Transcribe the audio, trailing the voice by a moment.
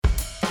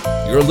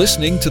You're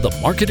listening to The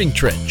Marketing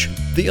Trench,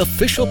 the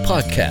official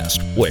podcast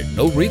where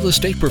no real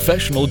estate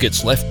professional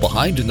gets left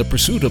behind in the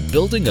pursuit of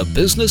building a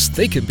business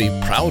they can be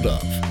proud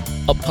of.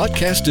 A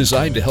podcast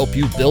designed to help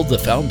you build the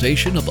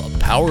foundation of a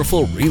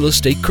powerful real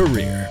estate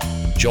career.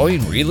 Join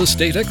real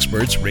estate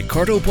experts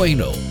Ricardo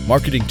Bueno,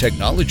 Marketing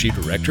Technology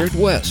Director at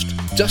West,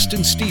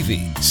 Dustin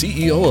Stevie,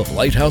 CEO of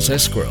Lighthouse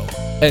Escrow,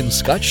 and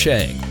Scott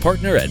Shang,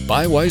 partner at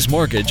Bywise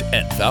Mortgage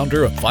and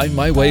founder of Find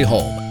My Way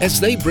Home, as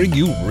they bring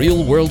you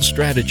real-world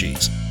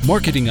strategies,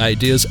 marketing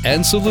ideas,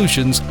 and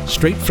solutions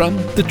straight from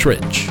the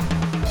trench.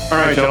 All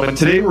right, gentlemen,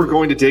 today we're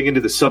going to dig into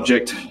the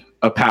subject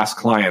of past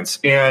clients.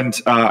 And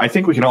I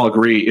think we can all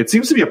agree it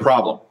seems to be a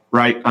problem,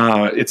 right?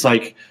 It's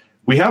like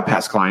we have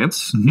past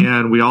clients,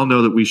 and we all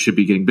know that we should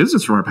be getting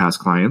business from our past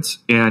clients,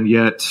 and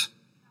yet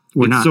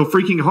We're it's not. so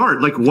freaking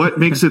hard. Like, what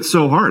makes it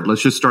so hard?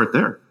 Let's just start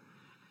there.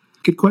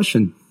 Good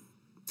question.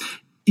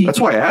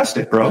 That's why I asked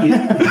it, bro.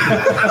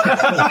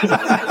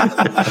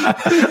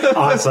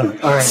 Awesome.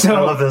 All right. I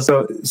love this.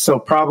 So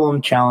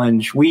problem,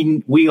 challenge.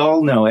 We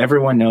all know,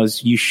 everyone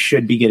knows you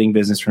should be getting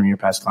business from your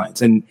past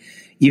clients. And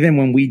even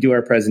when we do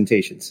our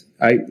presentations,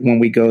 when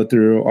we go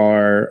through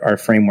our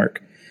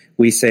framework,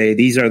 we say,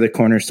 these are the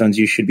cornerstones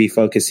you should be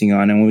focusing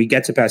on. And when we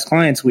get to past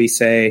clients, we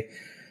say,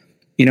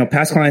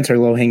 past clients are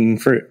low hanging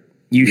fruit.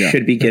 You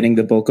should be getting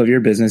the bulk of your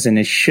business, and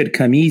it should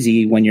come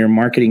easy when you're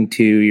marketing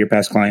to your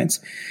past clients.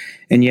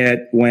 And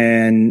yet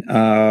when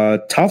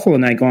Toffel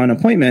and I go on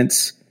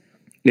appointments,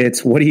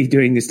 it's, what are you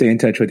doing to stay in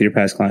touch with your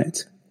past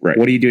clients? Right.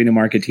 What are you doing to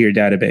market to your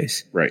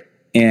database? Right.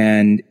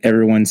 And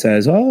everyone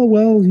says, oh,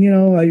 well,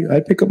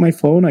 I pick up my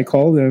phone, I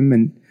call them,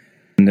 and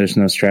there's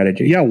no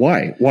strategy. Yeah,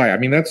 why? I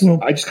mean, I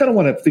just kind of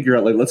want to figure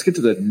out, let's get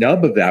to the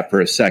nub of that for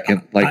a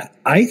second.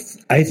 I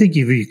think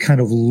if you kind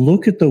of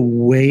look at the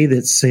way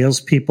that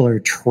salespeople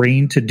are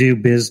trained to do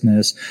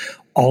business,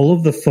 all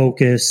of the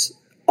focus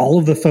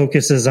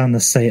is on the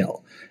sale.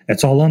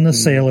 It's all on the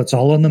sale. It's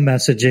all on the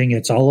messaging.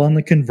 It's all on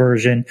the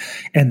conversion.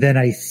 And then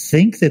I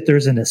think that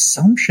there's an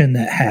assumption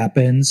that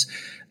happens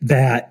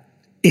that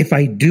if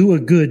I do a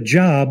good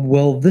job,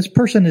 well, this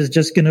person is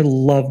just going to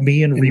love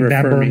me and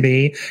remember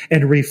me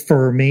and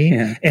refer me.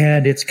 Yeah.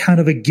 And it's kind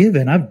of a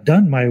given. I've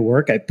done my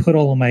work. I put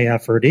all of my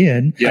effort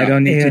in. Yeah. I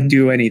don't need to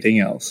do anything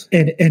else.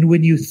 And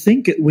when you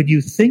think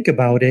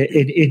about it,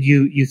 and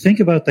you think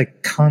about the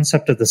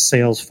concept of the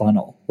sales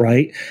funnel,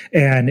 right?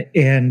 And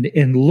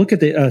look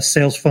at the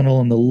sales funnel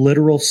in the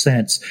literal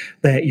sense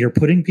that you're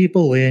putting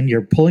people in,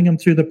 you're pulling them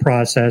through the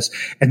process,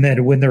 and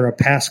then when they're a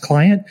past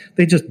client,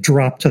 they just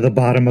drop to the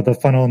bottom of the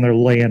funnel and they're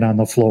laying on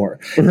the floor.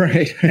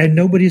 Right. And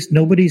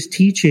nobody's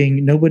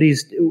teaching,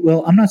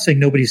 I'm not saying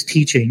nobody's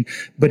teaching,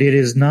 but it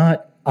is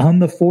not on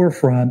the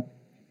forefront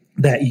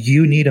that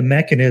you need a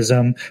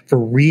mechanism for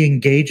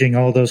re-engaging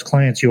all those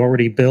clients you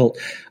already built.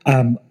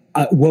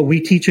 What we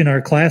teach in our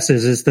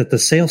classes is that the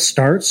sale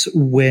starts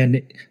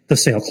when the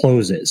sale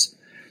closes.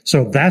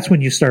 So that's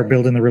when you start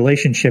building the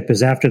relationship,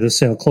 is after the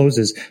sale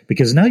closes,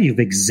 because now you've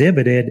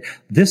exhibited,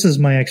 this is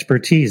my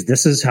expertise,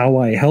 this is how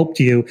I helped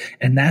you.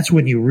 And that's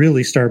when you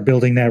really start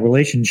building that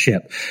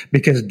relationship,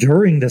 because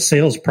during the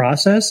sales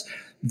process,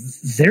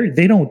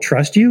 they don't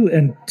trust you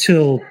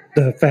until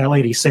the fat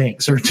lady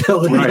sings or until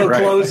the deal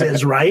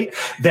closes, right?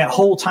 That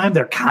whole time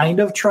they're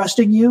kind of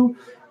trusting you,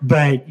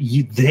 but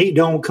they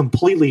don't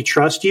completely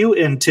trust you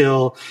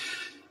until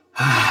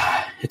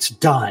it's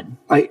done.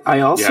 I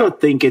also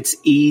think it's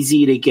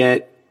easy to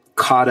get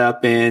caught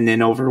up in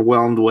and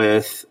overwhelmed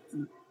with.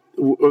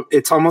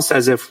 It's almost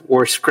as if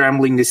we're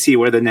scrambling to see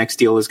where the next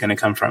deal is going to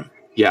come from.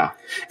 Yeah.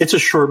 It's a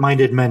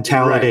short-minded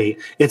mentality.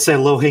 Right. It's that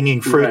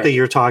low-hanging fruit that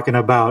you're talking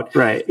about.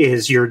 Right.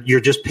 Is you're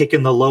just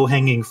picking the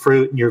low-hanging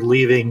fruit and you're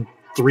leaving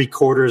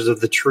 3/4 of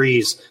the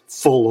trees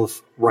full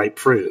of ripe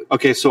fruit.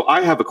 Okay, so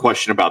I have a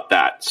question about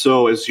that.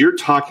 So as you're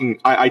talking,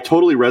 I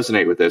totally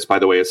resonate with this, by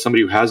the way, as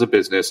somebody who has a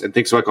business and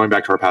thinks about going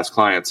back to our past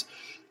clients.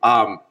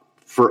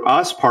 For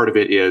us, part of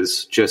it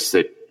is just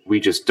that we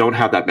just don't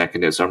have that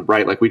mechanism,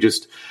 right? Like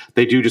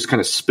they do just kind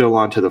of spill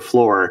onto the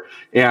floor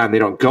and they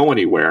don't go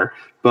anywhere.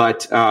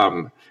 But,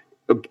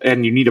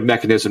 and you need a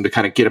mechanism to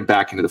kind of get them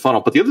back into the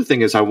funnel. But the other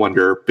thing is, I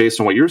wonder,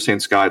 based on what you were saying,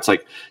 Scott, it's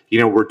like,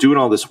 we're doing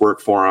all this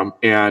work for them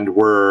and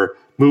we're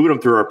moving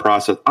them through our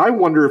process. I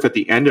wonder if at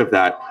the end of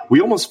that,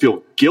 we almost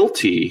feel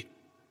guilty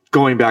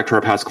going back to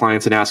our past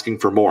clients and asking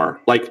for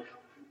more. Like,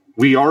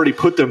 we already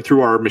put them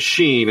through our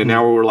machine and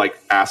now we're like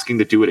asking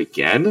to do it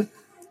again.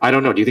 I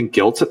don't know. Do you think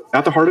guilt's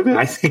at the heart of it?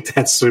 I think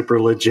that's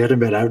super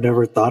legitimate. I've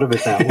never thought of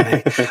it that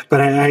way, but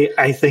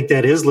I think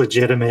that is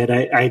legitimate.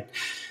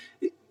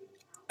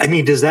 I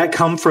mean, does that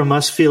come from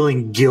us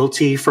feeling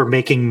guilty for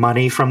making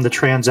money from the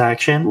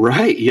transaction?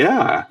 Right.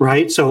 Yeah.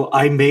 Right. So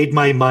I made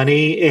my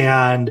money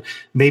and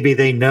maybe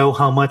they know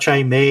how much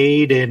I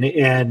made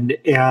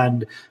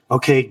and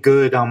okay,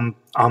 good.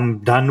 I'm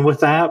done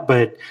with that.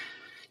 But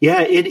yeah,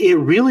 it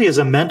really is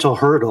a mental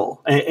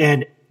hurdle.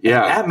 And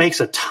that makes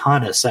a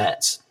ton of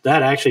sense.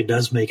 That actually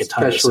does make a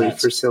ton of sense. Especially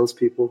for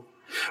salespeople.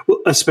 Well,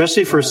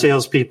 especially for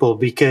salespeople,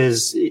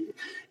 because,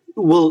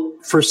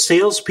 for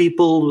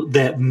salespeople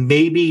that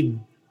maybe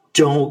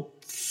don't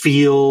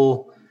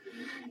feel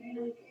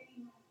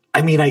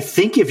I mean, I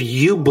think if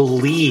you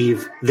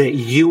believe that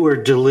you are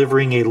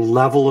delivering a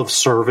level of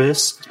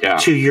service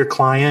to your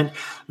client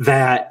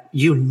that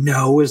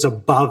is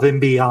above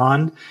and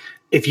beyond,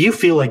 if you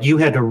feel like you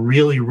had to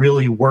really,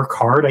 really work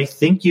hard, I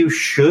think you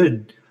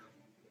should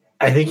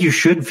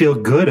feel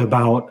good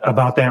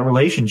about that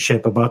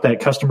relationship, about that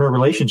customer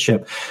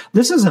relationship.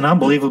 This is an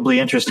unbelievably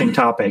interesting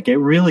topic. It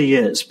really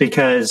is,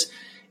 because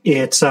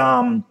it's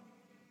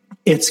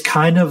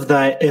kind of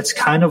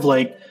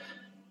like,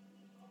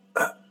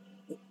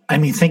 I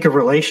mean, think of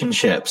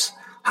relationships.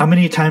 How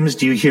many times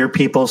do you hear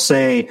people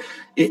say,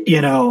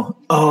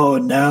 oh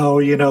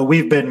no,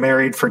 we've been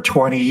married for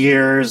 20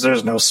 years.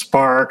 There's no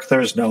spark.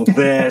 There's no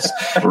this.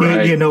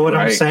 Right, you know what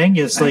I'm saying?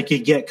 It's like you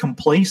get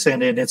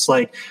complacent, and it's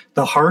like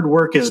the hard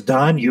work is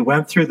done. You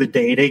went through the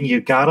dating. You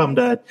got them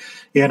to,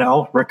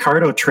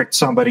 Ricardo tricked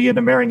somebody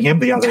into marrying him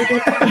the other day, a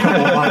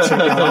couple of months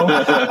ago,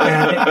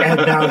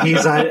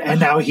 and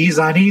now he's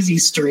on Easy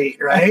Street,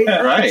 right?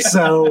 Right.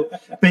 So,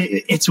 but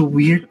it's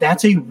weird.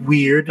 That's a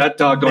weird. That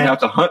dog don't have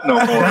to hunt no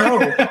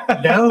more.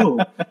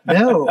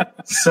 No.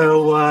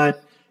 So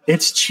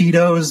it's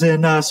Cheetos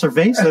and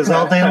cervezas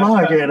all day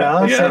long,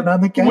 sitting on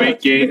the couch. Weight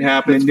gain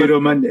happens.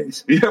 Menudo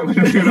Mondays. Yeah,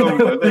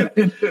 Menudo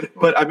Mondays.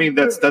 But I mean,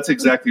 that's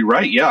exactly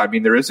right. Yeah, I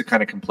mean, there is a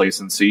kind of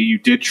complacency. You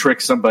did trick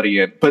somebody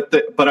in,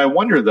 but I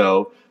wonder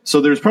though. So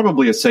there's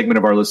probably a segment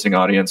of our listening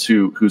audience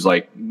who's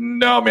like,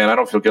 no, man, I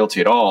don't feel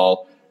guilty at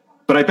all.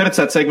 But I bet it's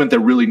that segment that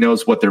really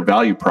knows what their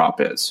value prop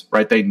is,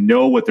 right? They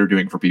know what they're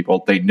doing for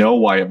people. They know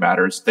why it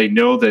matters. They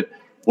know that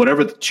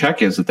whatever the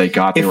check is that they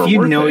got, if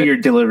you know you're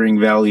delivering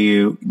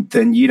value,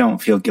 then you don't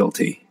feel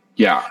guilty.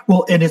 Yeah.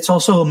 Well, and it's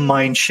also a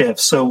mind shift.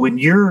 So when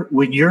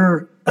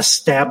you're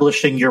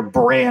establishing your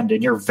brand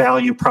and your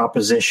value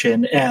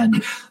proposition,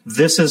 and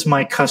this is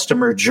my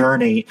customer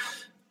journey,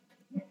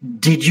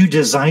 did you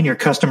design your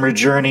customer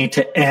journey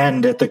to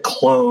end at the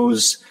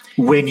close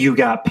when you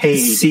got paid?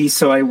 See,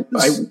 so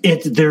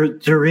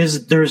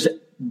there's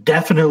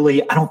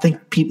definitely, I don't think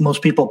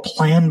most people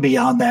plan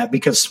beyond that,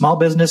 because small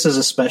businesses,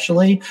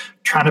 especially,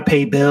 trying to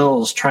pay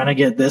bills, trying to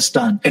get this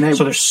done. And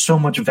so there's so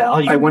much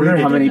value. I wonder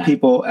how many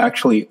people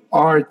actually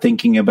are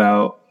thinking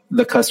about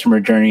the customer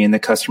journey and the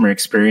customer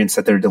experience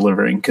that they're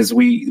delivering. Because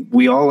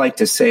we all like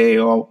to say,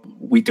 oh,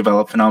 we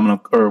deliver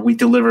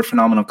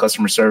phenomenal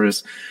customer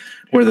service.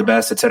 We're the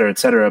best, et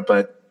cetera,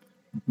 but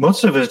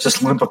most of it is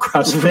just limp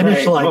across the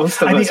finish line.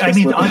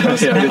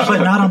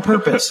 But not on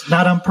purpose.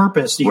 Not on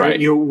purpose.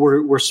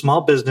 We're small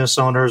business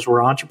owners.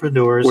 We're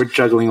entrepreneurs. We're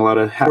juggling a lot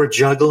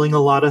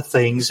of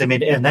things. I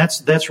mean, and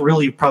that's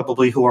really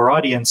probably who our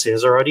audience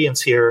is. Our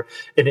audience here,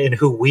 and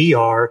who we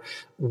are.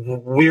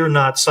 We're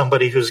not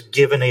somebody who's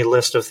given a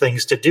list of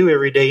things to do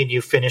every day, and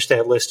you finish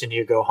that list and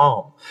you go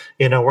home.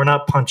 We're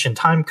not punching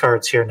time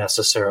cards here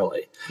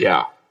necessarily.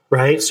 Yeah.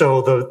 Right.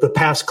 So the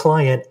past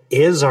client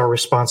is our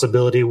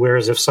responsibility.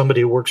 Whereas if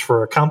somebody works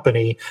for a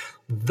company,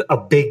 a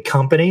big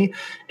company,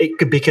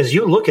 because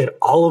you look at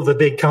all of the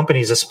big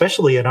companies,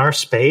 especially in our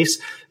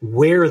space,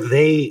 where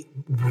they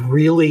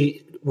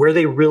really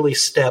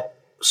step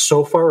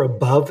so far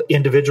above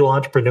individual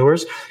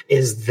entrepreneurs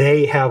is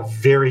they have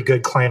very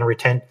good client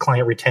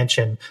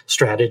retention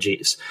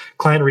strategies.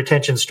 Client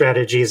retention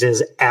strategies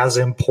is as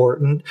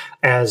important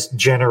as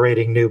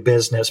generating new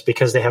business,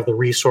 because they have the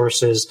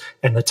resources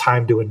and the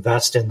time to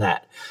invest in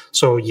that.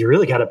 So you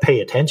really got to pay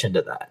attention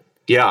to that.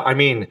 Yeah. I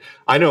mean,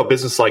 I know a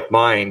business like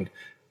mine,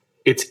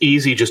 it's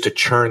easy just to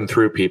churn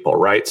through people,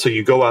 right? So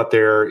you go out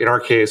there, in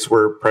our case,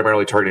 we're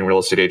primarily targeting real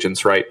estate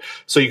agents, right?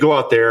 So you go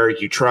out there,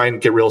 you try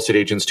and get real estate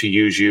agents to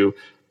use you.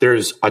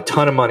 There's a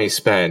ton of money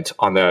spent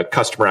on the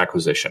customer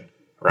acquisition,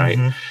 right?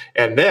 Mm-hmm.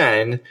 And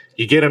then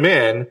you get them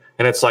in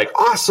and it's like,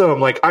 awesome.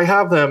 Like, I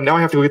have them. Now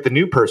I have to go get the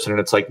new person. And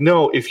it's like,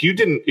 no, if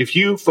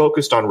you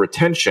focused on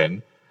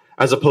retention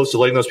as opposed to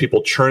letting those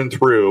people churn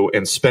through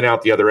and spin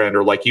out the other end,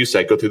 or like you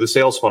said, go through the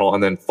sales funnel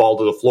and then fall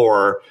to the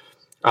floor,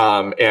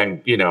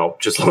 and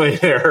just lay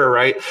there,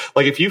 right?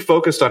 Like, if you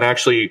focused on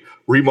actually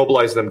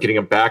remobilizing them, getting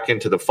them back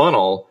into the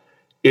funnel,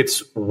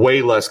 it's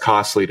way less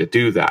costly to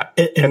do that.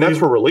 And that's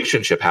where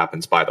relationship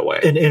happens, by the way.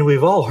 And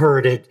we've all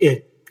heard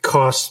it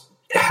costs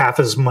half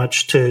as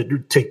much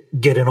to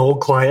get an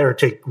old client or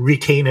to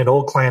retain an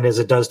old client as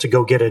it does to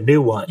go get a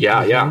new one.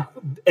 Yeah, yeah.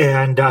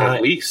 And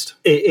at least,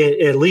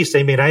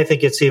 I mean, I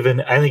think it's even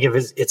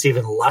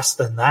less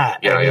than that.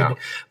 Yeah.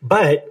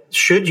 But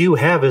should you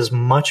have as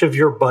much of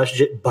your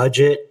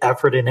budget,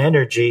 effort, and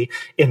energy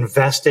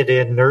invested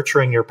in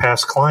nurturing your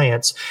past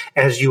clients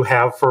as you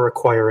have for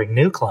acquiring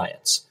new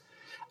clients?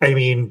 I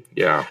mean,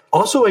 yeah.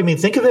 Also, I mean,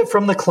 think of it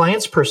from the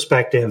client's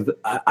perspective.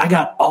 I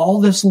got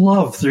all this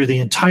love through the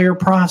entire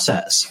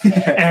process,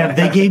 and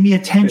they gave me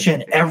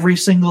attention every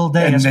single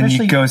day. And then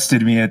you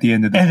ghosted me at the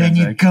end of the day. And then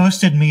you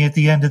ghosted me at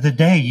the end of the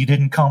day. You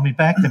didn't call me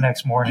back the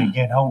next morning,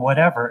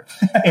 whatever.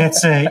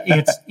 It's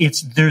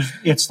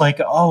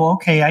like, oh,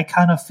 okay. I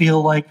kind of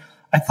feel like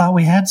I thought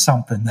we had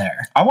something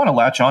there. I want to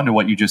latch on to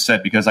what you just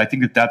said, because I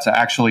think that that's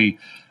actually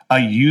a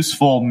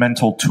useful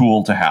mental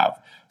tool to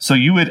have. So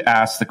you would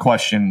ask the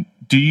question,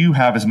 do you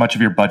have as much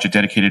of your budget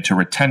dedicated to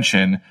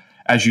retention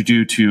as you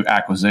do to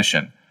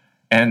acquisition?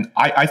 And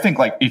I think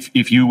like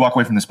if you walk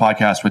away from this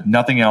podcast with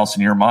nothing else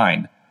in your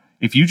mind,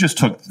 if you just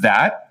took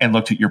that and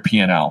looked at your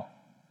P&L,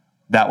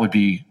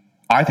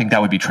 I think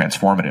that would be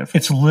transformative.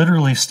 It's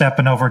literally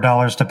stepping over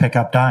dollars to pick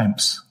up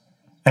dimes.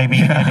 I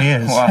mean, it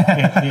is. Well.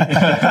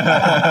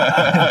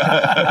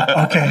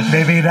 Okay,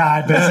 maybe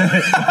not.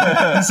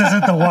 This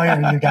isn't The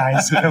Wire, you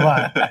guys. Come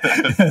on.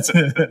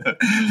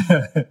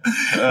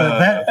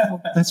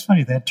 That's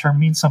funny. That term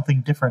means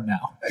something different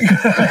now.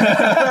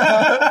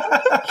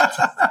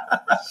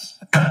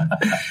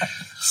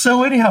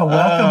 So anyhow,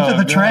 welcome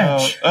to the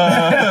trench.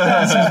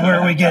 This is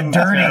where we get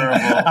dirty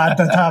on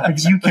the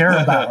topics you care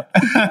about.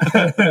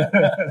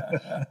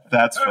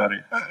 That's funny.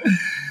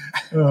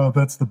 Oh,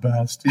 that's the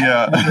best.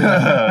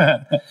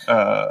 Yeah.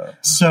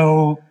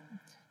 So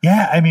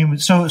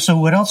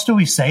what else do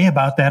we say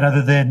about that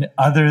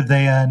other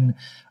than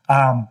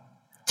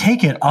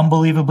take it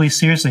unbelievably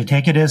seriously.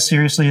 Take it as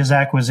seriously as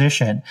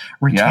acquisition.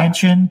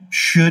 Retention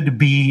should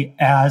be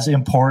as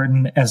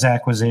important as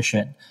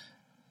acquisition.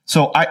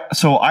 So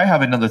I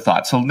have another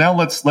thought. So now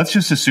let's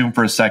just assume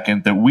for a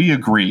second that we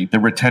agree that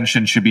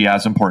retention should be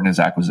as important as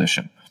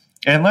acquisition.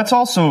 And let's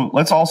also,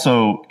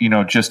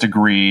 just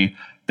agree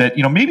that,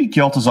 maybe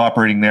guilt is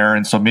operating there.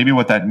 And so maybe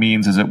what that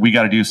means is that we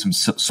got to do some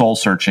soul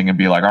searching and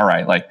be like, all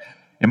right, like,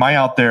 am I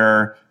out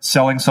there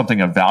selling something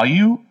of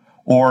value,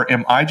 or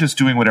am I just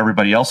doing what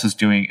everybody else is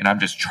doing and I'm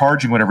just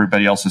charging what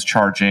everybody else is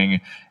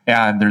charging?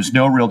 And there's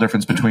no real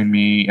difference between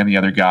me and the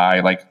other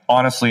guy. Like,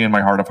 honestly, in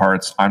my heart of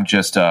hearts, I'm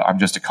just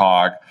a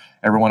cog.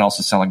 Everyone else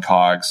is selling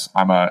cogs.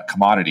 I'm a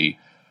commodity.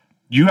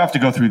 You have to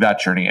go through that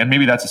journey. And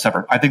maybe I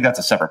think that's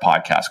a separate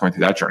podcast, going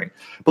through that journey.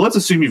 But let's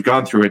assume you've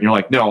gone through it and you're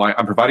like, no,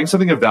 I'm providing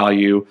something of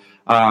value.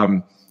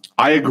 I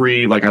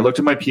agree. Like, I looked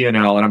at my P&L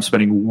and I'm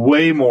spending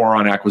way more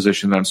on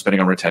acquisition than I'm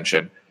spending on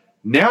retention.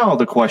 Now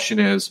the question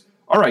is,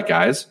 all right,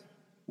 guys,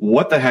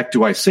 what the heck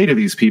do I say to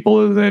these people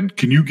other than,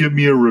 can you give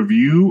me a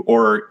review,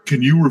 or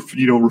can you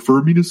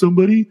refer me to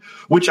somebody?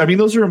 Which, I mean,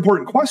 those are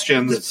important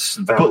questions,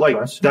 but like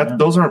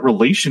those aren't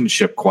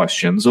relationship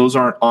questions. Those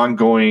aren't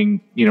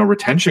ongoing,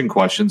 retention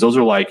questions. Those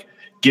are like,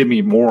 give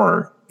me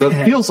more.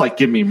 That feels like,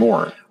 give me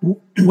more.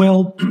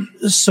 Well,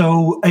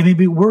 so I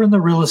mean, we're in the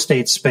real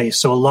estate space,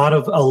 so a lot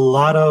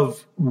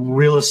of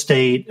real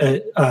estate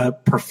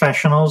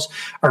professionals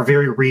are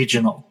very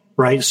regional.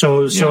 Right.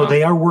 So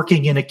they are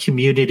working in a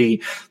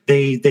community.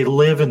 They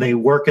live and they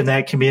work in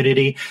that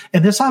community.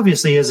 And this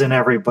obviously isn't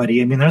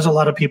everybody. I mean, there's a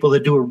lot of people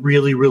that do a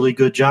really, really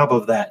good job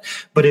of that.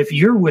 But if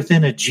you're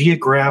within a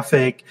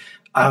geographic,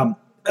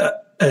 if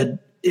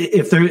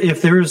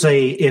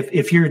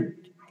you're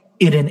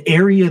in an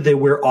area that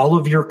where all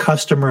of your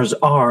customers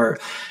are,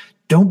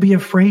 don't be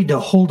afraid to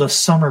hold a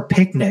summer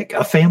picnic,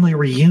 a family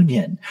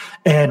reunion,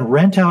 and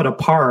rent out a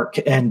park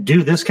and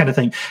do this kind of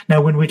thing.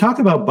 Now, when we talk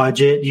about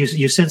budget,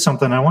 you said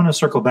something. I want to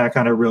circle back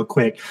on it real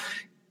quick.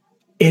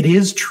 It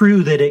is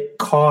true that it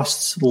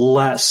costs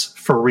less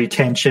for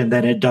retention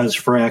than it does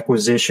for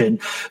acquisition.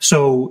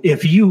 So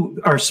if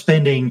you are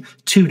spending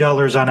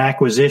 $2 on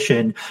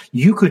acquisition,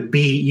 you could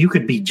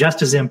be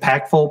just as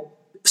impactful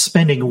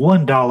spending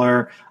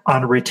 $1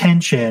 on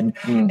retention,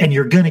 and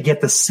you're going to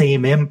get the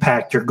same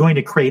impact. You're going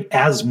to create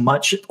as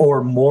much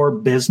or more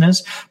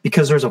business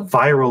because there's a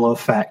viral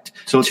effect.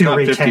 So it's not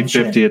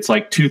 50-50. It's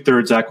like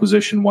 2/3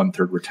 acquisition,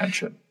 1/3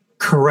 retention.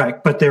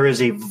 Correct. But there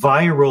is a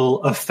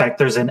viral effect.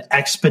 There's an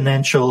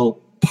exponential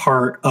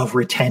part of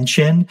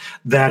retention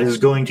that is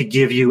going to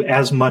give you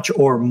as much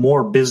or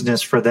more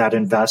business for that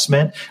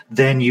investment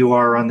than you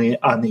are on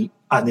the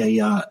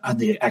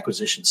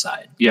acquisition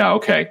side. Yeah.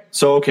 Okay.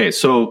 So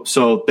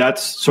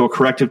that's a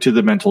corrective to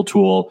the mental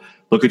tool.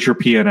 Look at your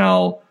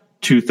P&L,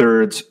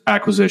 2/3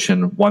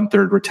 acquisition,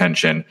 1/3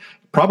 retention.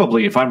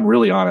 Probably, if I'm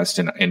really honest,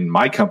 in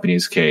my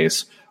company's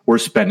case, we're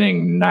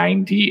spending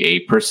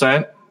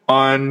 98%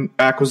 on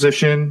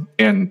acquisition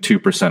and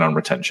 2% on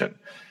retention.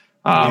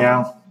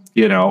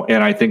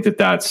 And I think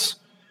that's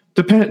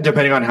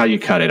depending on how you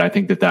cut it. I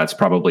think that's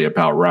probably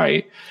about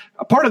right.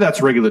 A part of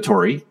that's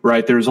regulatory,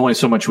 right? There's only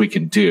so much we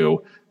can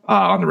do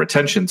on the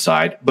retention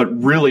side. But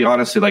really,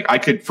 honestly, like I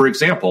could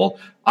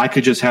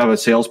just have a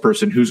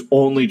salesperson whose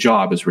only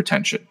job is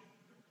retention.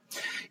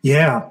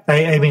 Yeah.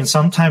 I mean,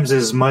 sometimes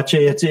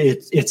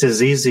it's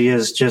as easy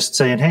as just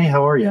saying, hey,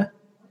 how are you?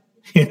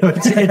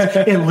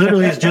 It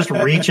literally is just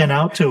reaching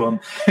out to them.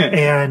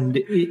 And,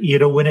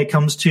 when it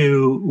comes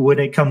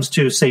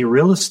to say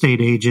real estate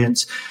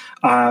agents,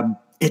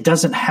 it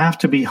doesn't have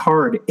to be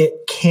hard. It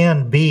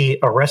can be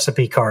a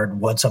recipe card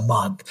once a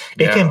month.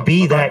 It can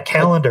be that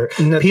calendar.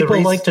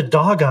 People like to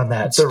dog on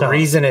that stuff. The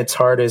reason it's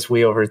hard is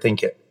we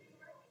overthink it.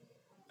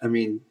 I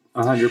mean,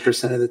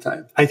 100% of the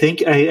time. I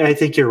think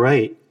you're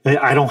right.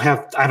 I don't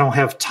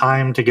have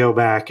time to go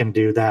back and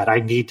do that. I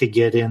need to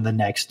get in the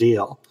next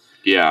deal.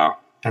 Yeah.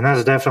 And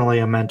that's definitely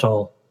a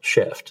mental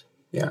shift.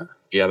 Yeah.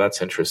 Yeah,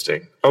 that's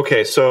interesting.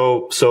 Okay,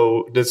 so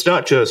it's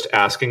not just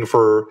asking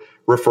for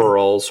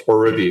referrals or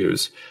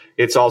reviews.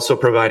 It's also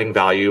providing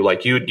value.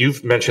 Like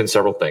you've mentioned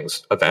several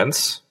things: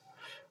 events,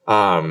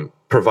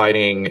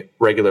 providing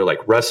regular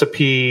like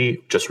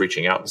recipe, just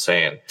reaching out and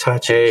saying,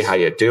 hey, how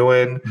you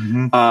doing?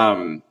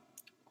 Mm-hmm.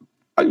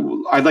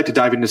 I'd like to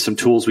dive into some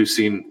tools we've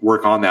seen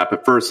work on that.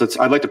 But first,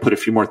 I'd like to put a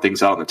few more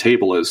things out on the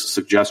table as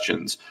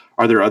suggestions.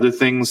 Are there other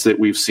things that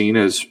we've seen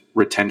as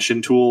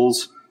retention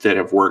tools that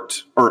have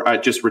worked, or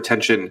just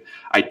retention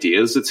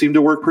ideas that seem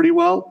to work pretty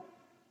well?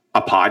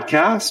 A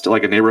podcast,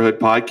 like a neighborhood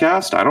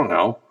podcast? I don't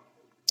know.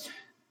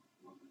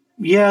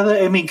 Yeah,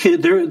 I mean,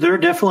 there are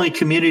definitely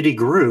community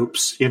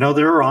groups. There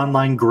are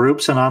online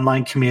groups and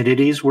online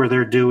communities where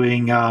they're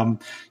doing,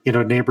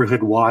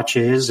 neighborhood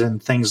watches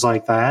and things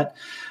like that.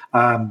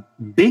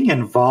 Being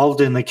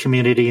involved in the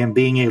community and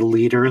being a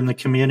leader in the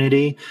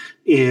community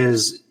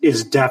is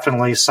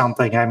definitely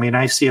something. I mean,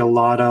 I see a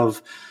lot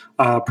of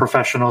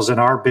professionals in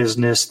our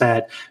business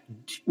that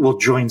will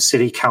join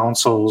city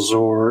councils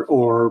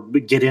or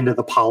get into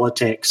the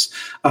politics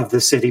of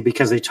the city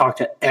because they talk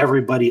to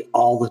everybody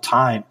all the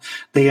time.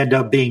 They end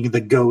up being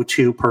the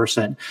go-to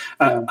person.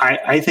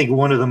 I think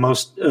one of the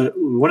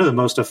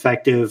most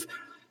effective,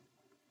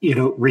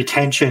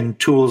 retention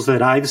tools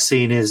that I've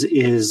seen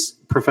is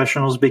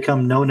professionals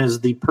become known as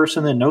the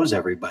person that knows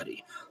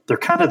everybody. They're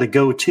kind of the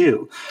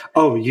go-to.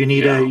 Oh, you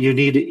need a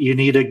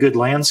good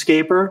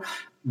landscaper.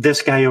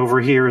 This guy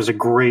over here is a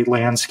great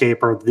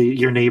landscaper.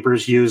 Your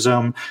neighbors use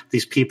them.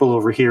 These people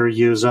over here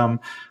use them.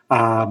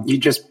 You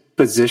just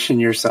position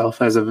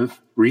yourself as a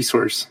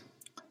resource.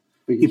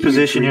 You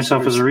position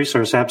yourself as a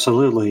resource.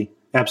 Absolutely.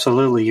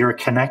 Absolutely. You're a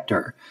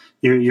connector.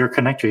 You're a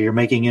connector. You're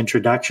making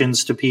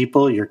introductions to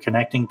people. You're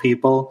connecting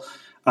people.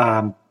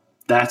 Not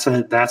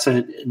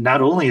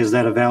only is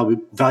that a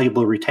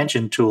valuable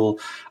retention tool,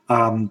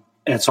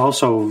 it's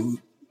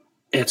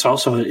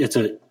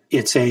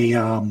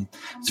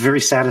very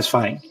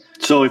satisfying.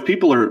 So if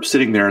people are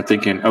sitting there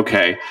thinking,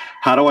 okay,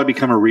 how do I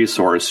become a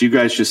resource? You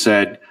guys just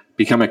said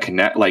be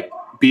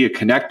a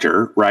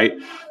connector, right?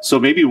 So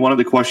maybe one of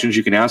the questions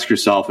you can ask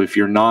yourself if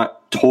you're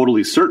not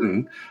totally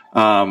certain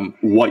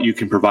what you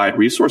can provide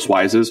resource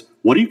wise is,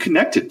 what are you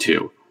connected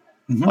to?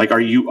 Mm-hmm. Like,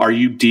 are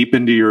you deep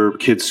into your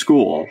kid's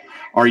school?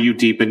 Are you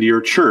deep into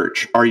your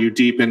church? Are you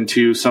deep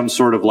into some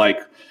sort of like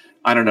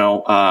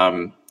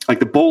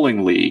the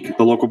bowling league,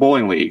 the local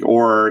bowling league,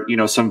 or,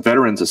 some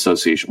veterans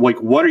association?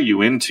 Like, what are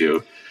you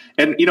into?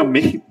 And,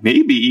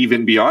 maybe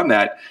even beyond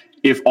that,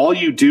 if all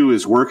you do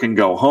is work and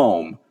go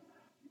home,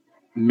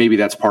 maybe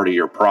that's part of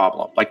your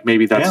problem. Like,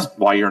 maybe that's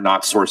why you're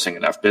not sourcing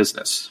enough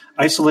business.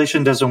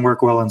 Isolation doesn't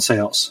work well in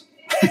sales.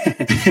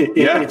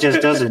 It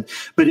just doesn't.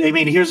 But I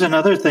mean, here's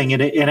another thing.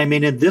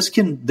 And this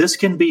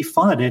can be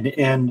fun.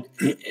 And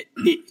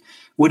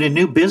when a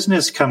new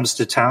business comes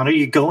to town, are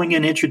you going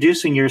and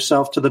introducing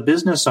yourself to the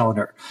business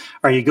owner?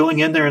 Are you going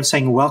in there and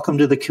saying, welcome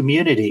to the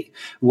community?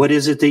 What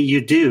is it that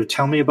you do?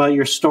 Tell me about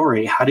your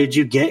story. How did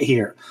you get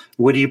here?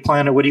 What do you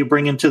plan? What do you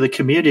bring into the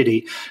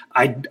community?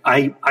 I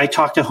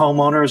talk to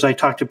homeowners. I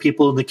talk to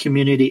people in the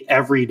community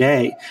every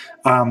day.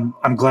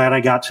 I'm glad I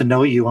got to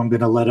know you. I'm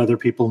going to let other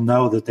people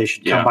know that they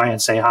should come by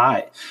and say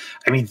hi.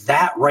 I mean,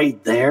 that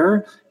right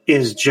there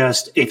is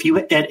just, if you,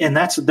 and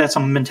that's a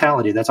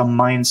mentality. That's a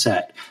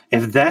mindset.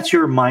 If that's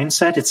your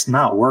mindset, it's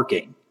not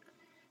working.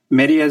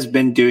 Medya has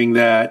been doing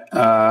that.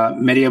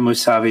 Medya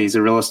Musavi is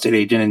a real estate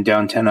agent in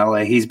downtown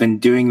LA. He's been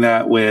doing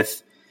that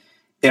with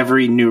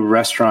every new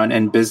restaurant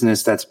and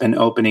business that's been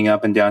opening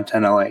up in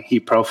downtown LA. He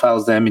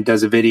profiles them. He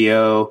does a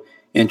video,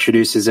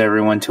 introduces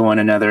everyone to one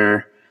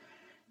another.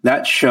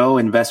 That show,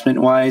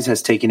 investment-wise,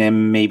 has taken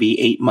him maybe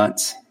 8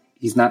 months.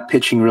 He's not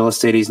pitching real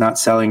estate. He's not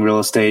selling real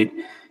estate.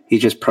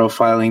 He's just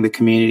profiling the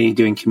community,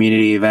 doing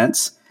community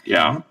events.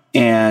 Yeah.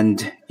 And,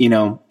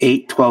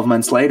 8-12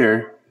 months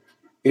later,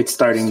 it's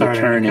starting to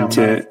turn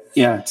into,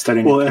 it's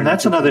starting to. Well, and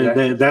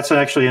that's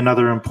actually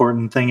another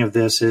important thing of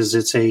this is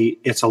it's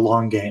a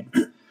long game.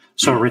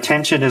 So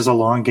retention is a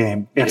long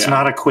game. It's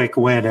not a quick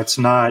win. It's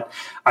not,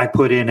 I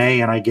put in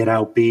A and I get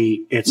out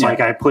B. It's like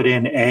I put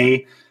in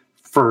A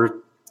for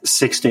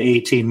 6 to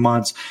 18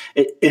 months.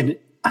 And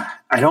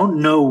I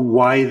don't know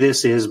why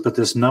this is, but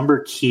this number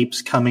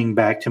keeps coming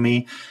back to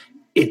me.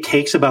 It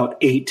takes about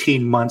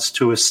 18 months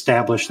to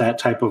establish that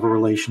type of a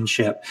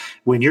relationship.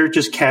 When you're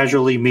just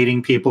casually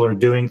meeting people or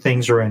doing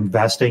things or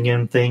investing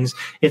in things,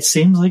 it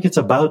seems like it's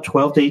about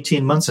 12 to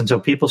 18 months until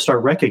people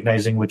start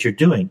recognizing what you're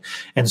doing.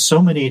 And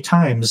so many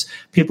times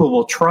people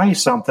will try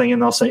something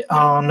and they'll say,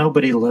 oh,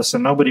 nobody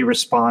listened. Nobody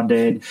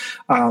responded.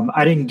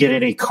 I didn't get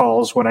any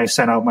calls when I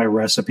sent out my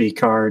recipe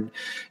card,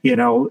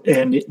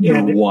 and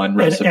one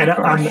recipe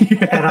card.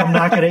 And I'm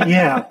not going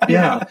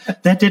to,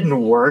 that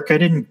didn't work. I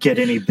didn't get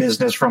any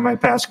business from my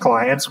past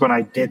clients when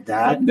I did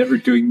that. I'm never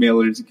doing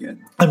mailers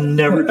again. I'm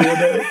never doing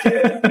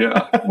that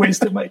again.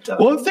 Wasted my time.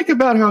 Well, think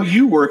about how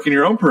you work in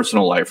your own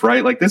personal life,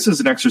 right? Like, this is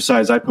an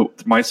exercise I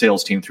put my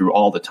sales team through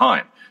all the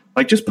time.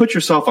 Like, just put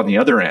yourself on the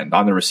other end,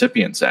 on the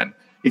recipient's end.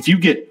 If you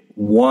get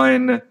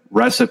one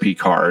recipe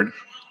card,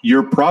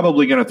 you're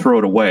probably going to throw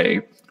it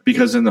away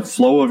because in the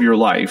flow of your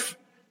life,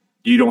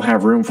 you don't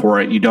have room for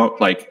it. You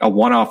don't, like, a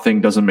one-off thing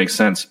doesn't make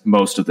sense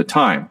most of the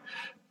time.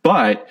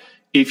 But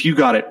if you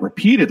got it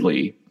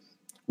repeatedly,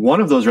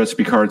 one of those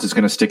recipe cards is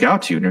going to stick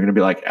out to you, and you're going to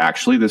be like,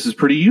 actually, this is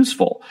pretty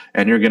useful.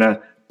 And you're going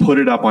to put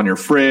it up on your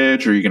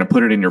fridge, or you're going to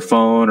put it in your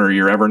phone or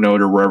your Evernote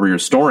or wherever you're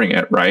storing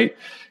it, right?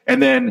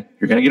 And then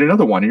you're going to get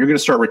another one, and you're going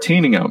to start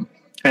retaining them.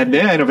 And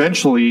then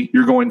eventually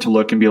you're going to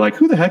look and be like,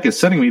 who the heck is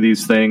sending me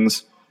these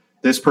things?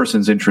 This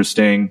person's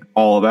interesting,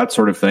 all of that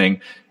sort of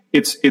thing.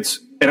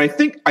 And I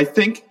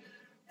think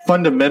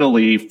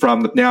fundamentally,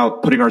 from now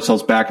putting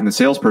ourselves back in the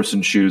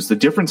salesperson's shoes, the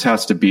difference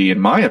has to be, in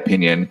my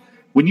opinion,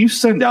 when you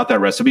send out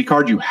that recipe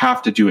card, you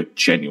have to do it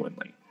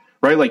genuinely,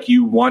 right? Like,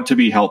 you want to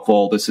be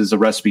helpful. This is a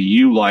recipe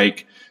you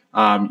like.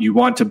 You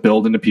want to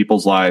build into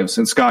people's lives.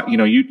 And Scott,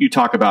 you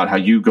talk about how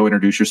you go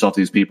introduce yourself to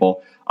these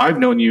people. I've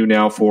known you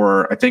now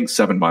for, I think,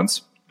 7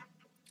 months.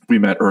 We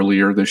met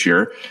earlier this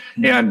year,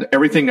 and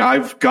everything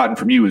I've gotten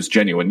from you is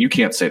genuine. You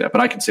can't say that, but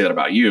I can say that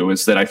about you,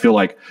 is that I feel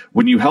like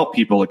when you help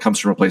people, it comes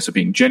from a place of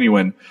being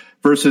genuine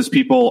versus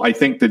people. I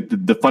think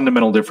that the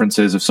fundamental difference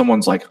is if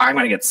someone's like, I'm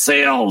going to get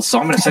sales, so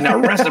I'm going to send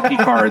out recipe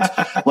cards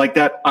like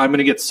that. I'm going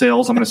to get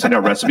sales, I'm going to send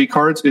out recipe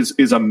cards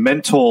is a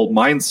mental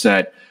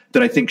mindset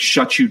that I think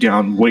shuts you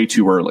down way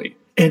too early.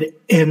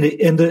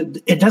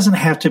 It doesn't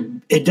have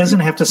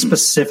to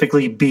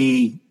specifically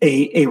be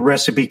a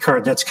recipe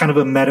card. That's kind of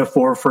a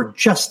metaphor for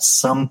just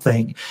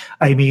something.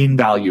 I mean,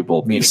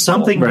 valuable, meaningful.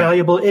 Something right.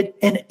 Valuable.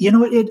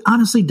 It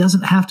honestly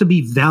doesn't have to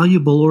be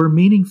valuable or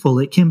meaningful.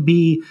 It can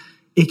be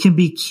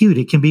cute.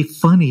 It can be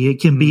funny. It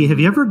can be. Have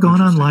you ever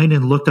gone online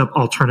and looked up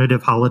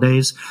alternative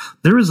holidays?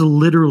 There is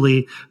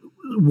literally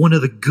one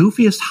of the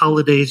goofiest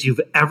holidays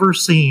you've ever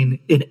seen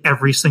in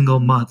every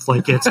single month.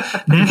 Like, it's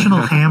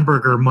National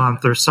Hamburger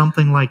Month or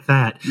something like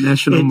that.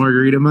 National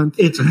Margarita Month.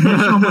 It's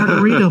National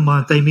Margarita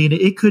Month. I mean,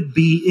 it could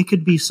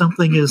be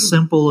something as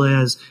simple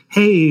as,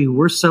 hey,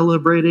 we're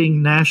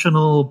celebrating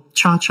National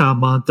Cha-Cha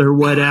Month or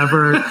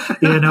whatever.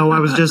 I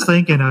was just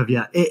thinking of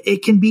you.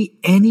 It can be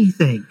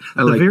anything.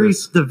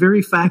 The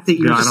very fact that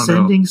you're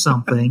sending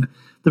something.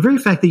 The very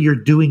fact that you're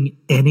doing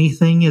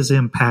anything is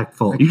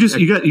impactful.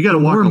 You got to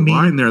walk a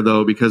line there,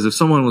 though, because if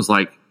someone was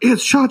like,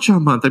 it's Cha-Cha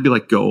Month, I'd be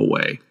like, go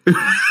away. And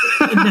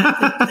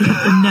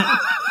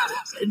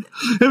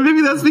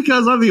maybe that's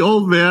because I'm the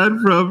old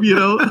man from, you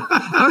know the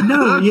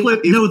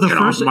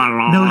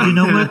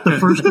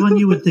first one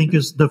you would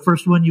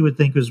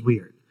think is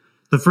weird.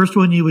 The first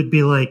one you would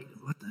be like,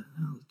 what the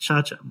hell,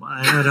 Cha-Cha?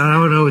 I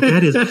don't know what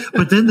that is.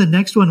 But then the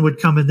next one would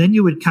come, and then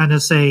you would kind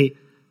of say,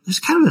 there's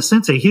kind of a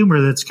sense of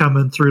humor that's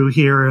coming through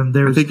here. And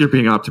I think you're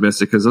being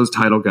optimistic because those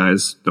title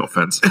guys, no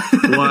offense,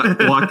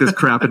 walk this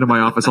crap into my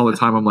office all the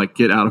time. I'm like,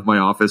 get out of my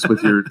office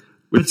with your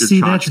But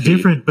see, that's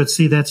different.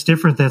 That's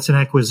different. That's an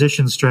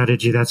acquisition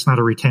strategy. That's not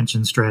a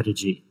retention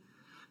strategy.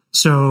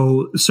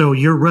 So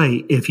you're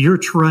right. If you're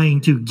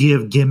trying to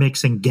give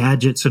gimmicks and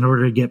gadgets in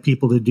order to get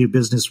people to do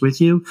business with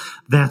you,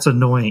 that's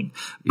annoying.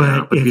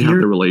 But if you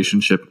have the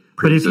relationship,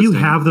 but if you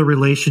have the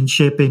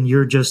relationship and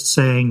you're just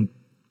saying,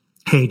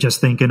 hey, just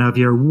thinking of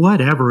you, or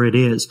whatever it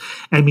is.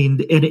 I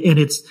mean, and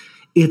it's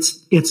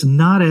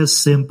not as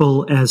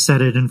simple as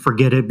set it and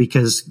forget it,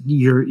 because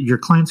your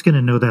client's going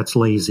to know that's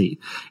lazy.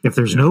 If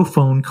there's no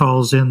phone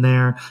calls in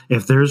there,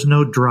 if there's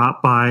no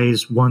drop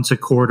bys once a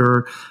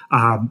quarter,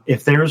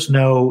 if there's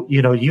no,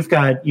 you've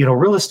got,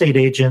 real estate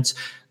agents.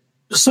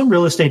 Some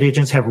real estate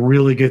agents have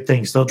really good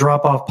things. They'll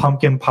drop off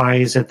pumpkin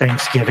pies at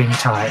Thanksgiving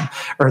time,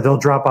 or they'll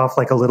drop off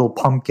like a little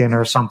pumpkin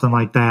or something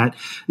like that.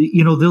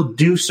 They'll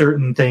do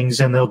certain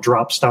things and they'll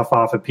drop stuff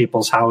off at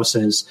people's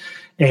houses,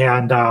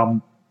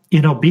 and,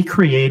 be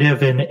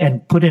creative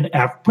and put an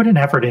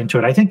effort into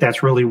it. I think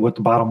that's really what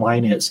the bottom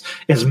line is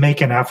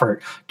make an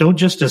effort. Don't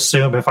just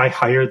assume if I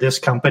hire this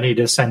company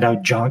to send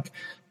out junk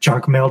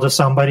mail to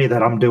somebody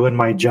that I'm doing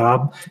my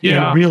job.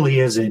 Yeah. It really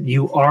isn't.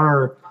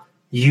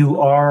 You're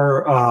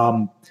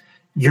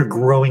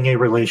growing a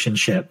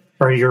relationship,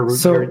 or you're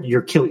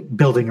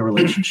building a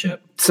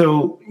relationship.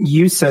 So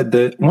you said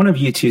that one of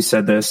you two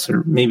said this,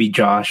 or maybe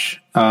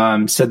Josh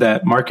said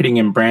that marketing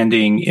and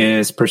branding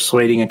is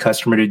persuading a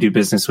customer to do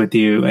business with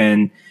you,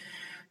 and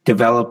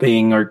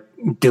developing or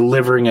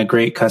delivering a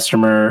great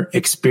customer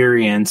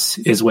experience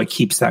is what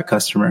keeps that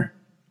customer,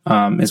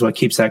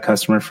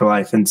 for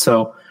life. And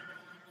so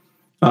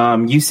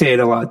you say it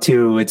a lot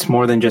too. It's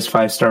more than just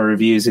 5-star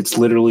reviews. It's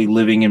literally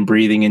living and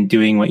breathing and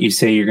doing what you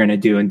say you're going to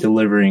do and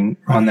delivering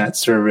on that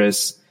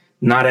service,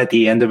 not at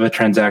the end of a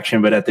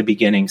transaction, but at the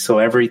beginning. So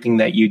everything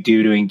that you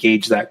do to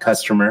engage that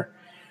customer,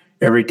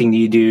 everything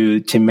you do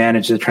to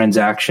manage the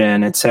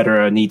transaction, et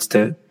cetera, needs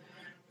to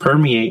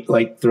permeate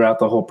throughout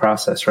the whole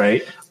process,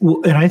 right?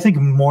 Well, and I think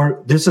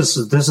this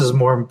is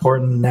more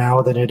important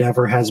now than it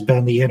ever has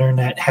been. The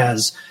internet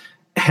has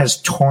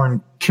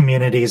torn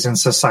communities and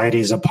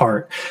societies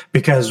apart,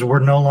 because we're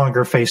no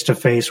longer face to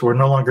face. We're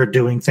no longer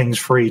doing things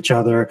for each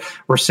other.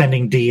 We're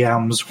sending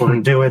DMs. We're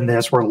doing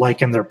this. We're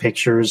liking their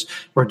pictures.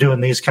 We're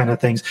doing these kind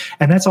of things.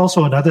 And that's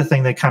also another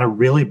thing that kind of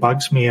really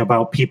bugs me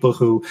about people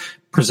who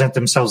present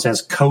themselves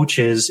as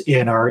coaches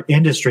in our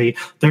industry.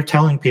 They're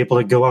telling people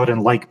to go out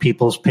and like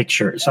people's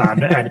pictures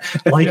and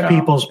like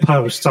people's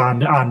posts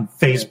on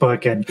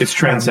Facebook, and it's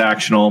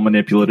transactional,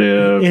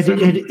 manipulative.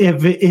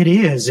 It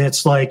is.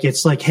 It's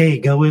like, hey,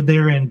 go in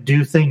there and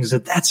do things.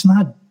 That's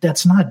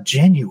not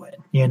genuine.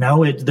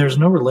 There's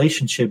no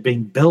relationship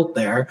being built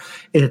there.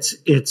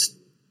 It's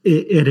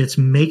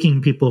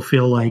making people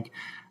feel like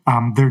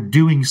they're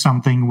doing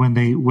something when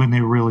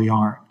they really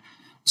aren't.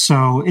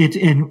 So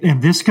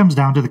and this comes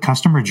down to the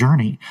customer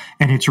journey,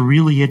 and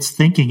it's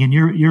thinking. And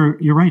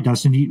you're right,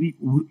 Dustin.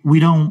 We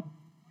don't,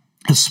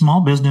 as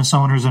small business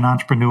owners and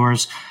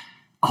entrepreneurs,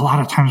 a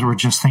lot of times we're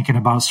just thinking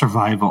about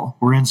survival.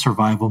 We're in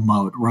survival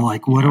mode. We're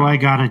like, what do I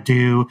got to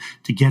do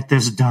to get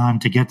this done,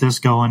 to get this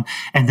going?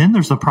 And then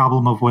there's the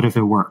problem of, what if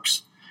it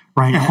works?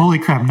 Right? Holy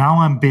crap. Now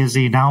I'm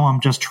busy. Now I'm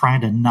just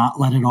trying to not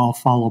let it all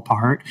fall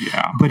apart.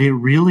 Yeah. But it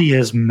really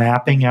is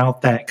mapping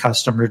out that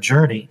customer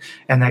journey.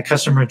 And that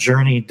customer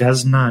journey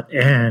does not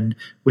end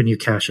when you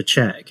cash a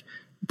check.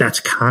 That's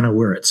kind of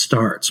where it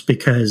starts,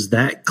 because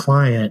that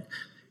client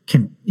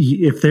can,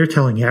 if they're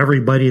telling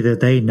everybody that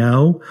they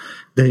know,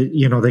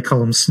 they call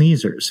them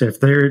sneezers.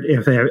 If they're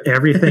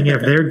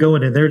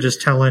going and they're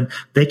just telling,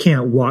 they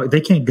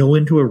can't go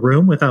into a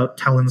room without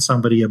telling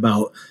somebody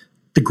about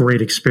the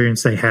great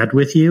experience they had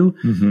with you.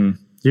 Mm-hmm.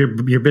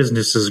 Your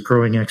business is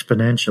growing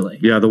exponentially.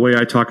 Yeah, the way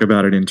I talk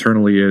about it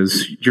internally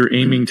is you're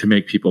aiming to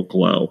make people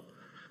glow.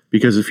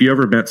 Because if you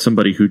ever met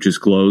somebody who just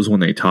glows when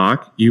they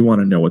talk, you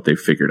want to know what they've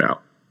figured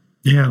out.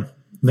 Yeah.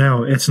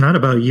 No, it's not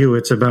about you.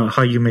 It's about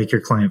how you make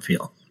your client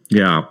feel.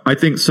 Yeah, I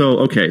think so.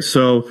 Okay,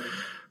 so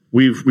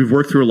we've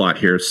worked through a lot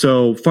here.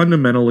 So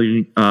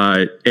fundamentally,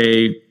 a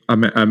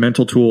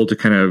mental tool to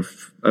kind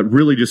of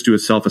really just do a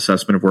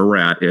self-assessment of where we're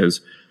at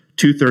is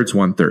 2/3,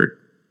 1/3.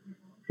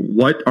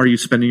 What are you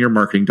spending your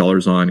marketing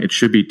dollars on? It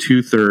should be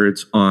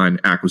 2/3 on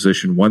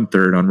acquisition,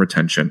 1/3 on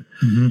retention.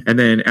 Mm-hmm. And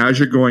then as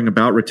you're going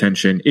about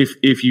retention,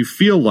 if you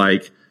feel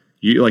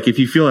if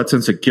you feel that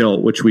sense of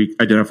guilt, which we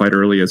identified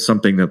early as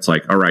something that's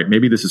like, all right,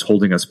 maybe this is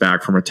holding us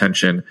back from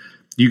retention,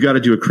 you got to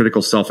do a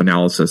critical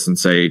self-analysis and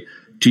say,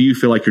 do you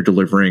feel like you're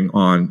delivering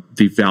on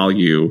the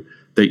value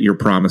that you're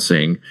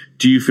promising?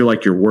 Do you feel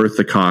like you're worth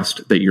the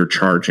cost that you're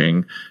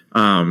charging?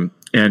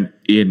 And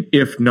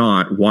if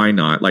not, why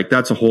not? Like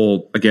that's a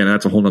whole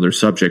nother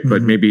subject,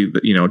 but maybe,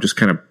 just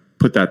kind of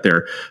put that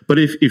there. But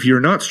if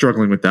you're not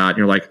struggling with that and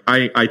you're like,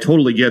 I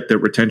totally get that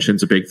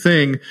retention's a big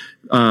thing.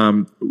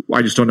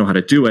 I just don't know how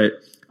to do it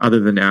other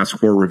than ask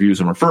for reviews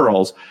and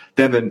referrals.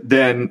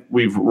 Then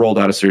we've rolled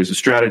out a series of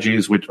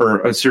strategies,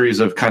 or a series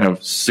of kind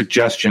of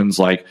suggestions,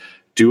 like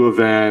do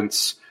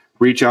events,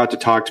 reach out to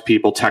talk to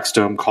people, text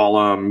them, call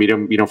them, meet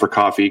them, for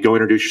coffee, go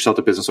introduce yourself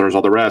to business owners,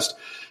 all the rest.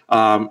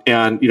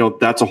 And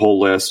that's a whole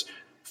list.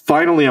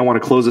 Finally, I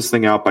want to close this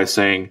thing out by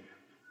saying,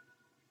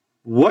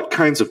 what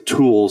kinds of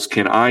tools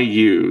can I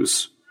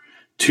use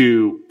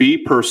to be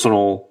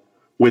personal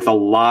with a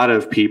lot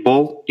of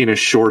people in a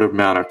short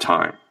amount of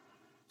time?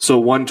 So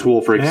one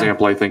tool, for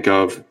example, I think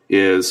of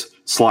is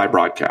Sly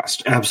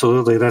Broadcast.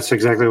 Absolutely. That's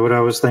exactly what I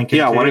was thinking.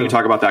 Yeah. Why don't you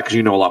talk about that? Because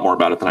you know a lot more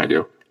about it than I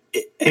do.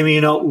 I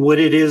mean, what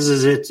it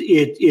is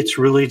it's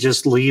really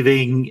just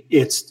leaving.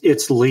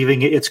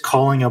 It's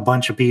calling a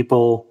bunch of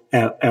people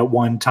at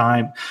one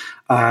time.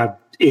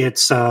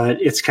 It's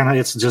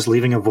just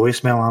leaving a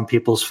voicemail on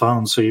people's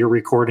phones. So you're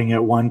recording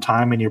at one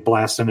time and you're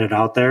blasting it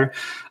out there.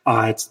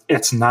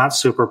 It's not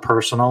super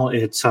personal.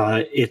 Give us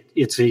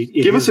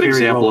an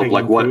example of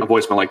like what a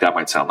voicemail like that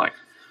might sound like.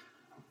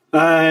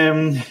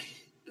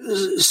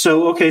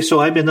 So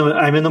I'm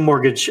in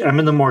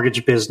the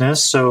mortgage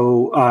business.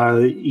 So,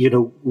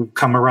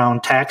 come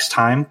around tax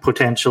time,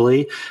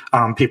 potentially,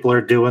 people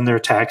are doing their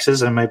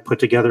taxes. I might put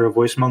together a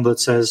voicemail that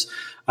says,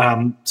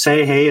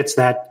 say, hey, it's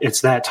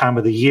that time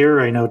of the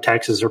year. I know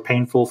taxes are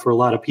painful for a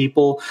lot of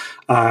people.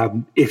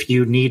 If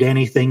you need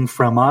anything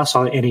from us,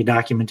 any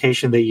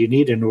documentation that you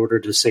need in order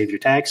to save your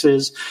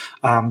taxes,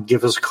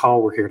 give us a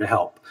call. We're here to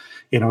help.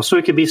 So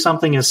it could be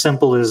something as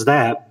simple as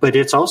that, but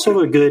it's also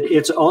a good,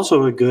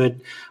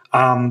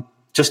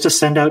 just to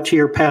send out to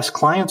your past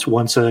clients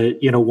once a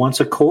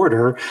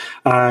quarter.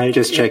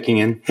 Just checking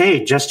in.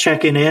 Hey, just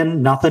checking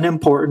in. Nothing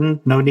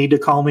important. No need to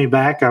call me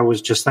back. I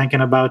was just thinking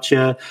about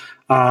you.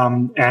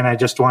 And I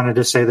just wanted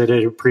to say that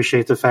I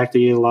appreciate the fact that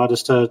you allowed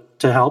us to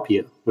help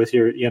you with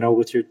your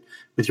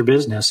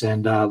business,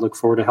 and look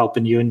forward to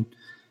helping you and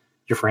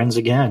your friends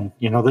again.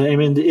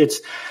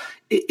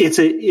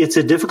 It's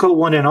a difficult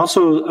one. And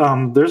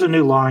also, there's a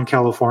new law in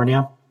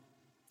California,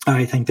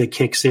 I think, that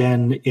kicks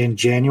in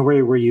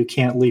January, where you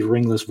can't leave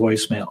ringless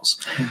voicemails.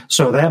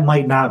 So that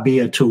might not be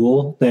a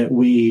tool that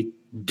we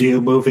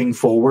do moving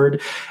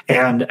forward.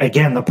 And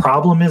again, the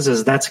problem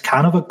is that's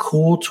kind of a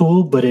cool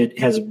tool, but it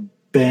has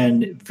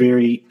been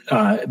very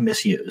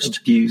misused.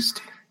 Abused.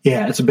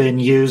 Yeah, it's been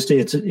used.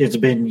 It's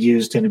been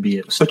used and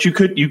abused. But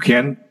you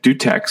can do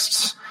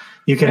texts.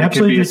 You can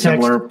absolutely do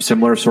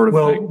similar sort of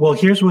thing. Well,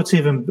 here's what's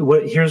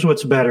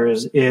better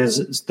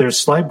is there's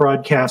slide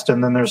broadcast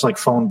and then there's like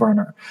phone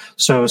burner.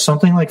 So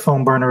something like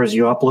phone burner is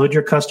you upload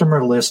your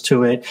customer list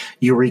to it,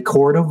 you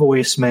record a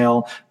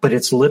voicemail, but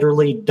it's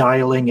literally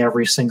dialing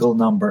every single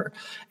number.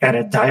 And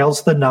it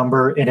dials the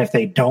number, and if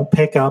they don't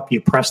pick up,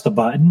 you press the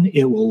button,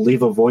 it will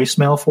leave a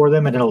voicemail for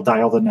them and it'll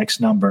dial the next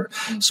number.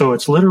 So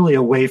it's literally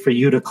a way for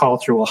you to call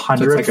through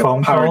 100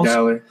 phone calls.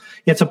 Dialer.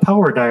 It's a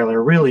power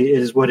dialer, really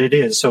is what it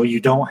is. So you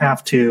don't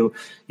have to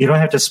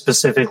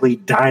specifically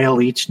dial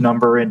each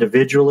number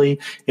individually.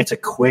 It's a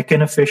quick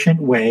and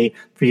efficient way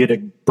for you to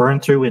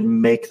burn through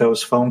and make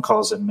those phone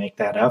calls and make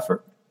that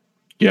effort.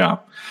 Yeah.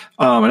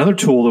 Another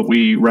tool that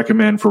we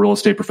recommend for real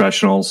estate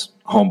professionals,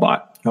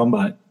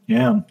 HomeBot.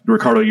 Yeah.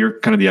 Ricardo, you're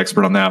kind of the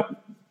expert on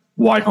that.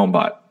 Why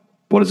HomeBot?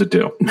 What does it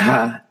do?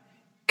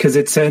 Because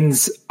it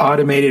sends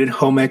automated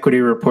home equity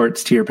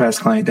reports to your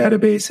past client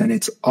database, and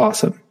it's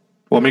awesome.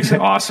 Well, it makes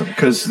it awesome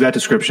because that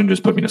description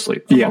just put me to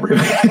sleep. Yeah.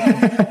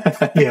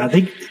 Yeah.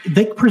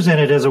 They present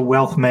it as a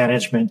wealth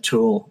management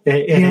tool.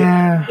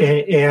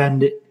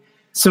 And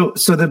so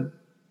the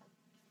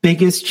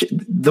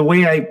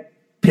way I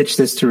pitch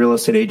this to real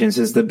estate agents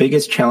is the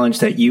biggest challenge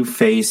that you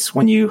face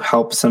when you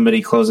help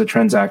somebody close a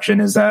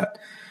transaction is that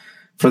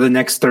for the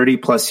next 30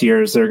 plus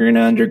years, they're going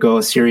to undergo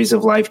a series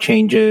of life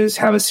changes,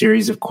 have a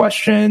series of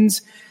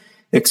questions,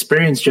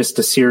 experience just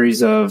a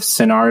series of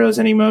scenarios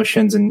and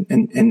emotions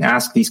and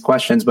ask these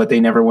questions, but they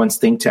never once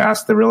think to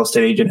ask the real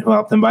estate agent who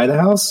helped them buy the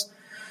house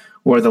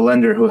or the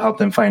lender who helped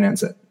them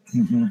finance it.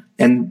 Mm-hmm.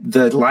 And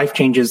the life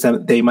changes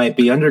that they might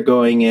be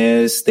undergoing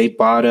is they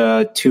bought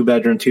a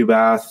 2-bedroom,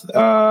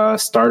 2-bath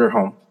starter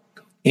home,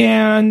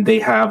 and they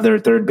have their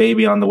third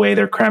baby on the way.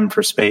 They're crammed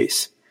for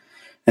space.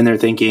 And they're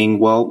thinking,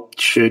 well,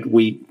 should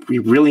we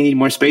really need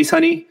more space,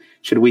 honey?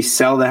 Should we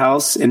sell the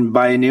house and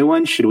buy a new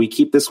one? Should we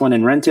keep this one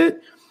and rent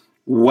it?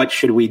 What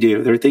should we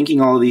do? They're thinking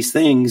all of these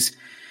things,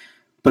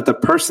 but the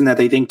person that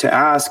they think to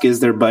ask is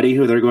their buddy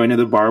who they're going to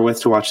the bar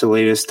with to watch the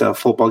latest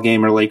football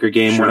game or Laker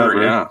game,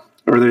 whatever. Yeah.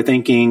 Or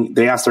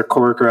they ask their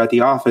coworker at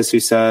the office who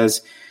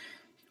says,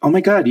 oh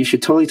my God, you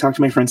should totally talk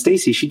to my friend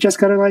Stacy. She just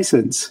got her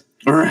license.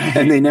 Right.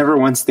 And they never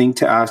once think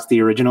to ask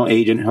the original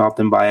agent who helped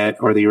them buy it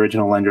or the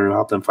original lender who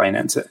helped them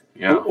finance it.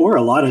 Yeah. Or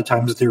a lot of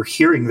times they're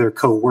hearing their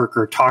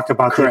coworker talk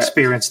about the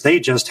experience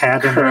they just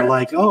had, and they're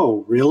like,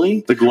 oh,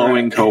 really? The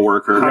glowing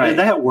coworker. How did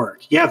that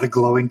work? Yeah, the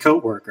glowing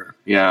coworker.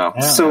 Yeah.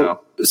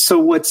 So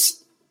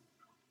what's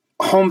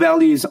home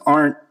values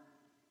aren't,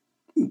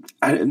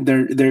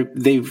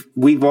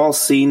 we've all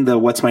seen the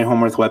What's My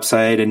Home Worth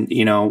website, and,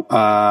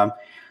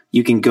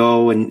 you can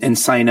go and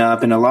sign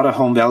up, and a lot of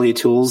home value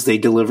tools, they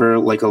deliver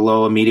like a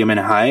low, a medium, and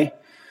a high.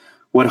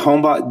 What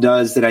HomeBot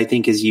does that I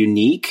think is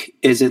unique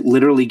is it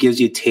literally gives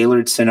you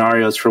tailored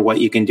scenarios for what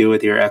you can do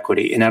with your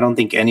equity. And I don't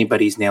think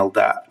anybody's nailed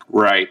that.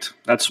 Right.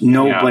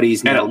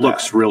 Nobody's nailed that. And it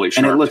looks really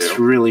sharp. And it looks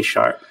really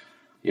sharp.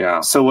 Yeah.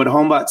 So what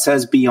HomeBot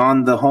says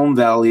beyond the home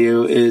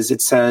value is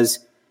it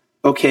says,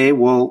 okay,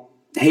 well,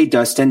 hey,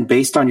 Dustin,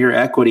 based on your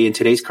equity and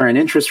today's current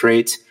interest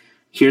rates,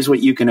 here's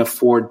what you can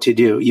afford to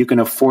do. You can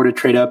afford to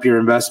trade up your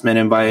investment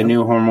and buy a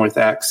new home worth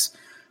X,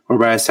 or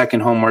buy a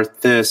second home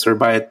worth this, or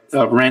buy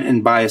a rent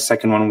and buy a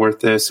second one worth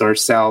this, or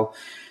sell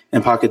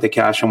and pocket the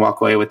cash and walk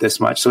away with this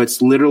much. So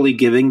it's literally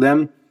giving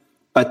them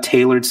a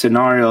tailored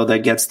scenario that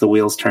gets the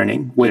wheels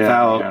turning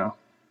without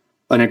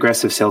an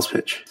aggressive sales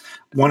pitch.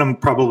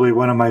 Probably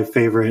one of my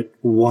favorite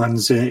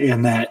ones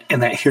in that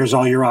here's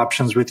all your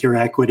options with your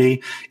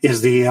equity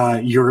is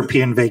the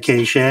European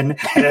vacation.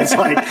 And it's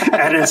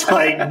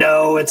like,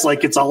 no, it's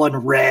like, it's all in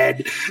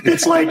red.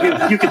 It's like,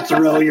 you can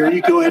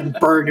you go ahead and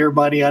burn your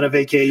money on a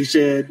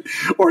vacation,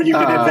 or you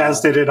can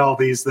invest it in all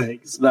these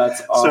things.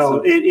 That's awesome.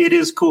 So it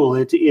is cool.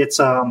 It's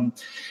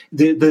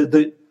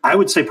I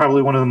would say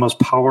probably one of the most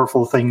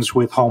powerful things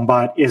with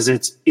HomeBot is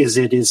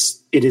it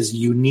is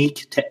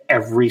unique to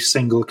every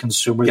single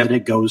consumer that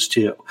it goes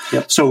to.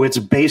 Yep. So it's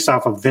based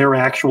off of their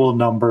actual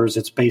numbers.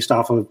 It's based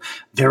off of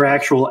their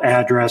actual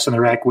address and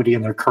their equity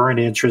and their current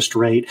interest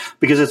rate,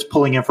 because it's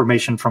pulling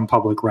information from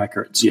public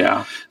records.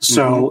 Yeah.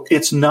 So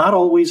it's not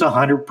always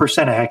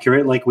 100%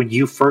 accurate. Like when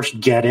you first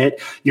get it,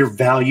 your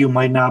value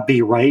might not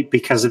be right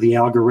because of the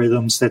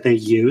algorithms that they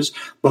use.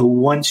 But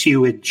once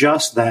you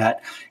adjust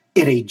that,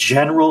 in a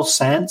general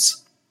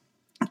sense,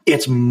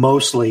 it's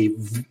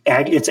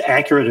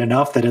accurate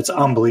enough that it's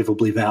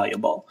unbelievably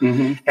valuable.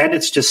 Mm-hmm. And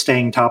it's just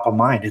staying top of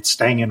mind. It's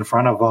staying in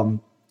front of them.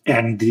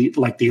 And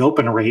the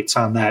open rates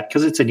on that,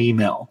 because it's an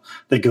email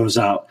that goes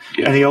out,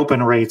 and the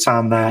open rates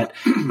on that,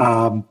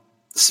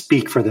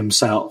 speak for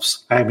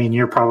themselves. I mean,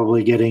 you're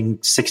probably getting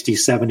 60,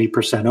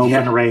 70%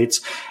 open rates,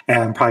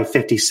 and probably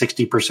 50,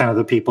 60% of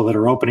the people that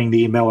are opening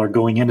the email are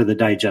going into the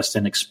digest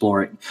and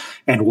exploring.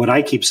 And what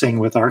I keep saying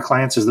with our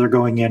clients is they're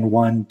going in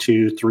 1,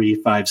 2, 3,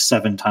 5,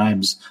 7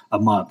 times a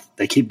month.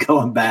 They keep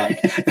going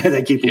back.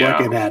 They keep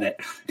looking at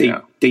it.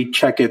 They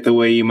check it the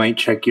way you might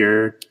check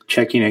your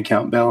checking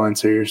account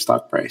balance or your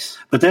stock price.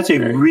 But that's a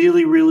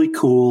really, really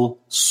cool,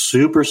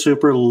 super,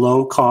 super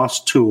low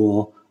cost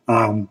tool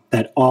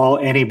that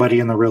anybody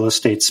in the real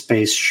estate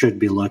space should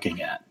be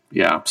looking at.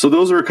 Yeah. So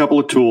those are a couple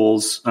of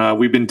tools.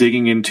 We've been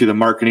digging into the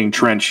marketing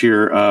trench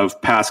here of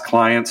past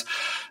clients.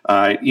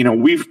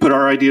 We've put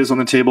our ideas on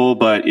the table,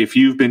 but if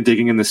you've been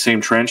digging in the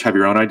same trench, have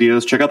your own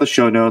ideas, check out the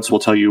show notes. We'll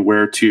tell you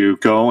where to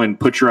go and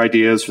put your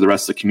ideas for the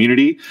rest of the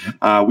community.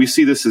 We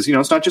see this as,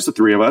 it's not just the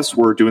three of us.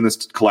 We're doing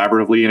this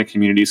collaboratively in a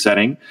community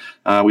setting.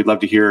 We'd love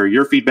to hear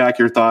your feedback,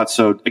 your thoughts.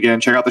 So again,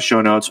 check out the show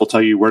notes. We'll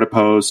tell you where to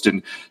post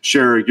and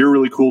share your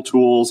really cool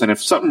tools. And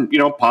if something,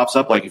 pops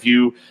up, like if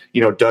you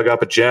dug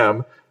up a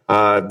gem,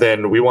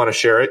 then we want to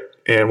share it,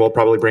 and we'll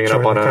probably bring it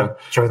up on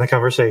join the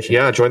conversation.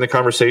 Yeah, join the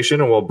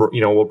conversation, and we'll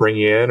bring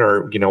you in,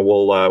 or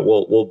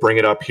we'll bring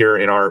it up here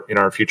in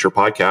our future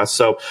podcast.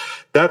 So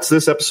that's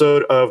this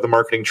episode of the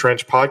Marketing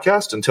Trench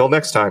podcast. Until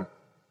next time.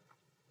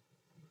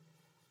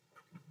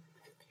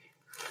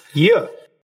 Yeah.